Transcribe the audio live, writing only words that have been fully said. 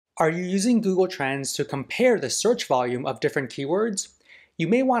Are you using Google Trends to compare the search volume of different keywords? You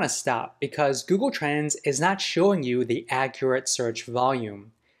may want to stop because Google Trends is not showing you the accurate search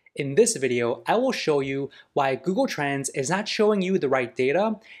volume. In this video, I will show you why Google Trends is not showing you the right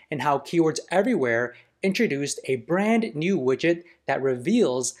data and how Keywords Everywhere introduced a brand new widget that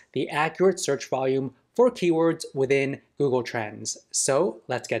reveals the accurate search volume for keywords within Google Trends. So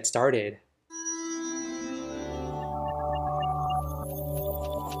let's get started.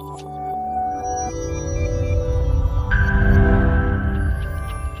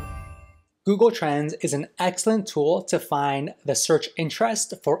 Google Trends is an excellent tool to find the search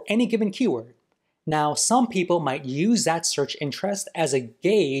interest for any given keyword. Now, some people might use that search interest as a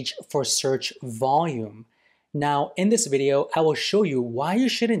gauge for search volume. Now, in this video, I will show you why you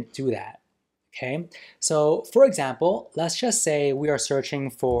shouldn't do that. Okay, so for example, let's just say we are searching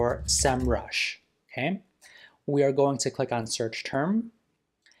for SEMrush. Okay, we are going to click on search term,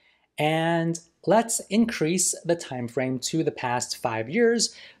 and let's increase the time frame to the past 5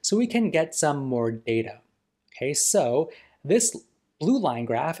 years so we can get some more data. Okay, so this blue line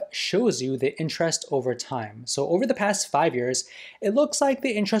graph shows you the interest over time. So over the past 5 years, it looks like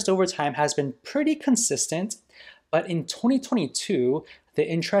the interest over time has been pretty consistent, but in 2022, the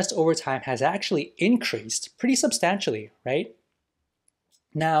interest over time has actually increased pretty substantially, right?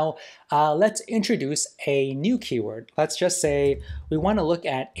 Now, let's introduce a new keyword. Let's just say we want to look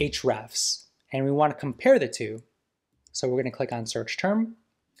at hrefs and we want to compare the two. So we're going to click on search term.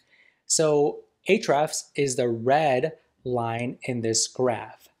 So hrefs is the red line in this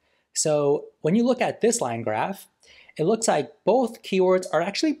graph. So when you look at this line graph, it looks like both keywords are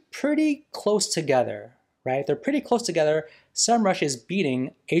actually pretty close together, right? They're pretty close together. SEMrush is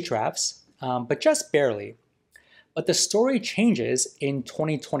beating hrefs, but just barely. But the story changes in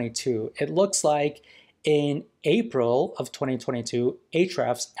 2022. It looks like in April of 2022,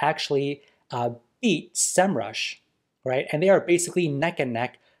 hrefs actually beat SEMrush, right? And they are basically neck and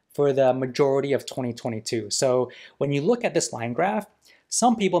neck for the majority of 2022. So when you look at this line graph,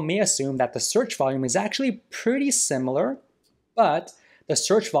 some people may assume that the search volume is actually pretty similar, but the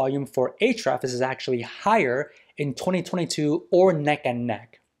search volume for hrefs is actually higher in 2022 or neck and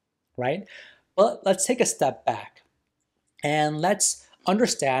neck, right? But let's take a step back and let's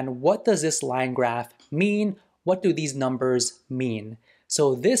understand, what does this line graph mean? What do these numbers mean?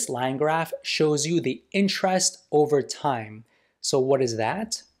 So this line graph shows you the interest over time. So what is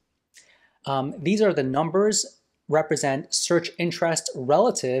that? These are the numbers represent search interest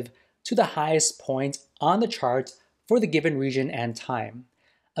relative to the highest point on the chart for the given region and time.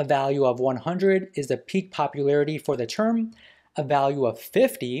 A value of 100 is the peak popularity for the term. A value of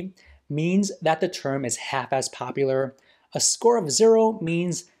 50 means that the term is half as popular. A score of 0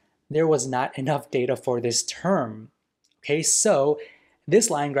 means there was not enough data for this term. Okay, so this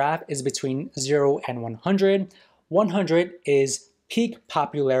line graph is between 0 and 100. 100 is peak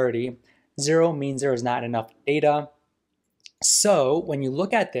popularity. 0 means there is not enough data. So when you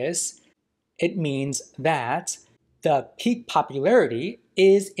look at this, it means that the peak popularity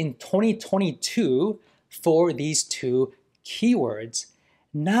is in 2022 for these two keywords,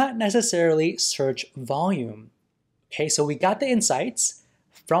 not necessarily search volume. Okay, so we got the insights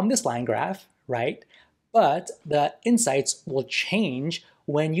from this line graph, right? But the insights will change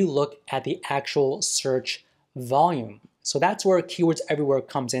when you look at the actual search volume. So that's where Keywords Everywhere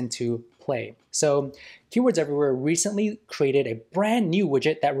comes into play. So Keywords Everywhere recently created a brand new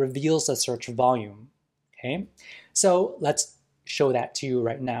widget that reveals the search volume. Okay, so let's show that to you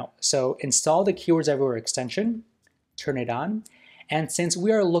right now. So install the Keywords Everywhere extension, turn it on, and since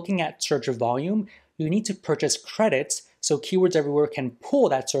we are looking at search volume, you need to purchase credits so Keywords Everywhere can pull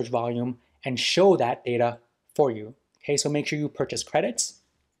that search volume and show that data for you. Okay, so make sure you purchase credits.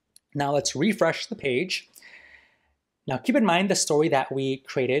 Now let's refresh the page. Now keep in mind the story that we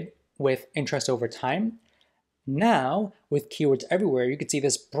created with interest over time. Now with Keywords Everywhere, you can see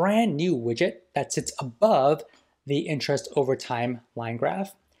this brand new widget that sits above the interest over time line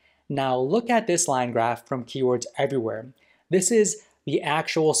graph. Now look at this line graph from Keywords Everywhere. This is the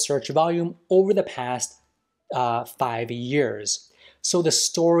actual search volume over the past 5 years. So the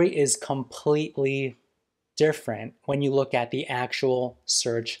story is completely different when you look at the actual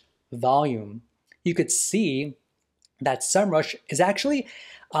search volume. You could see that SEMrush is actually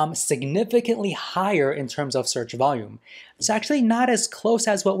significantly higher in terms of search volume. It's actually not as close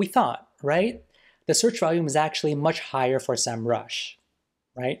as what we thought, right? The search volume is actually much higher for SEMrush,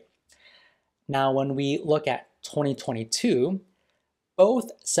 right? Now, when we look at 2022,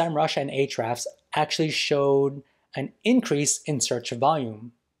 both SEMrush and Ahrefs actually showed an increase in search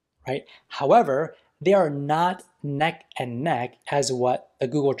volume, right? However, they are not neck and neck as what the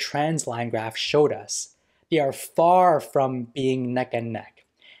Google Trends line graph showed us. They are far from being neck and neck.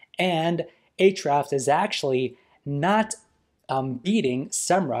 And Ahrefs is actually not beating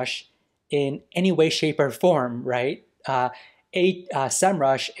SEMrush in any way, shape, or form, right?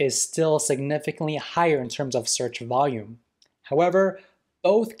 SEMrush is still significantly higher in terms of search volume. However,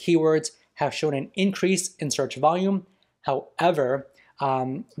 both keywords have shown an increase in search volume. However,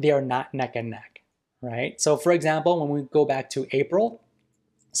 they are not neck and neck, right? So for example, when we go back to April,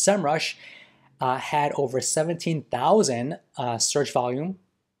 SEMrush had over 17,000 search volume,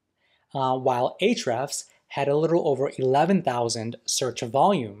 while Ahrefs had a little over 11,000 search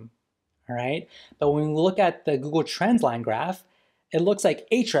volume, all right? But when we look at the Google Trends line graph, it looks like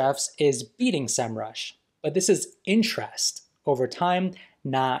Ahrefs is beating SEMrush, but this is interest over time,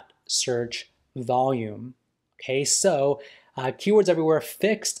 not search volume. Okay, so Keywords Everywhere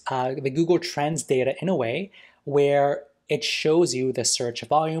fixed the Google Trends data in a way where it shows you the search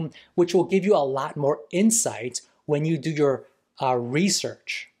volume, which will give you a lot more insight when you do your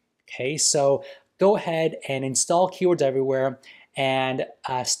research. Okay, so go ahead and install Keywords Everywhere and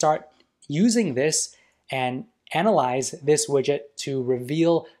start using this and analyze this widget to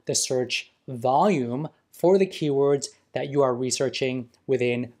reveal the search volume for the keywords that you are researching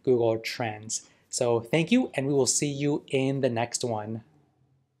within Google Trends. So thank you, and we will see you in the next one.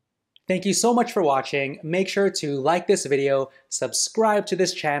 Thank you so much for watching. Make sure to like this video, subscribe to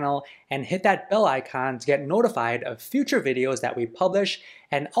this channel, and hit that bell icon to get notified of future videos that we publish.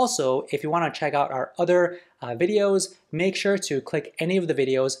 And also, if you want to check out our other videos, make sure to click any of the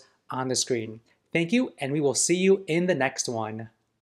videos on the screen. Thank you, and we will see you in the next one.